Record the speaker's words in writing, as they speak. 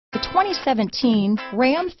2017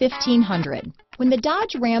 Ram 1500. When the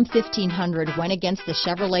Dodge Ram 1500 went against the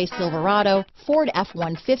Chevrolet Silverado, Ford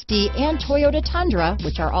F-150, and Toyota Tundra,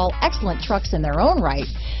 which are all excellent trucks in their own right,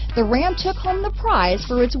 the Ram took home the prize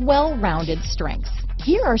for its well-rounded strengths.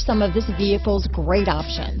 Here are some of this vehicle's great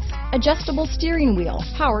options: adjustable steering wheel,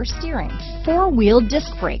 power steering, four-wheel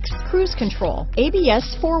disc brakes, cruise control,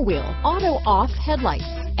 ABS four-wheel, auto-off headlights,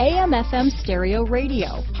 AM/FM stereo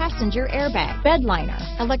radio, passenger airbag, bed liner,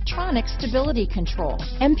 electronic stability control,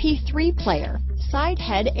 MP3 player, side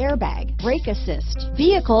head airbag, brake assist,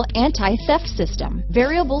 vehicle anti-theft system,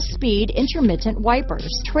 variable speed intermittent wipers,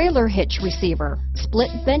 trailer hitch receiver, split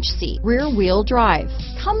bench seat, rear wheel drive.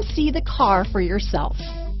 Come see the car for yourself.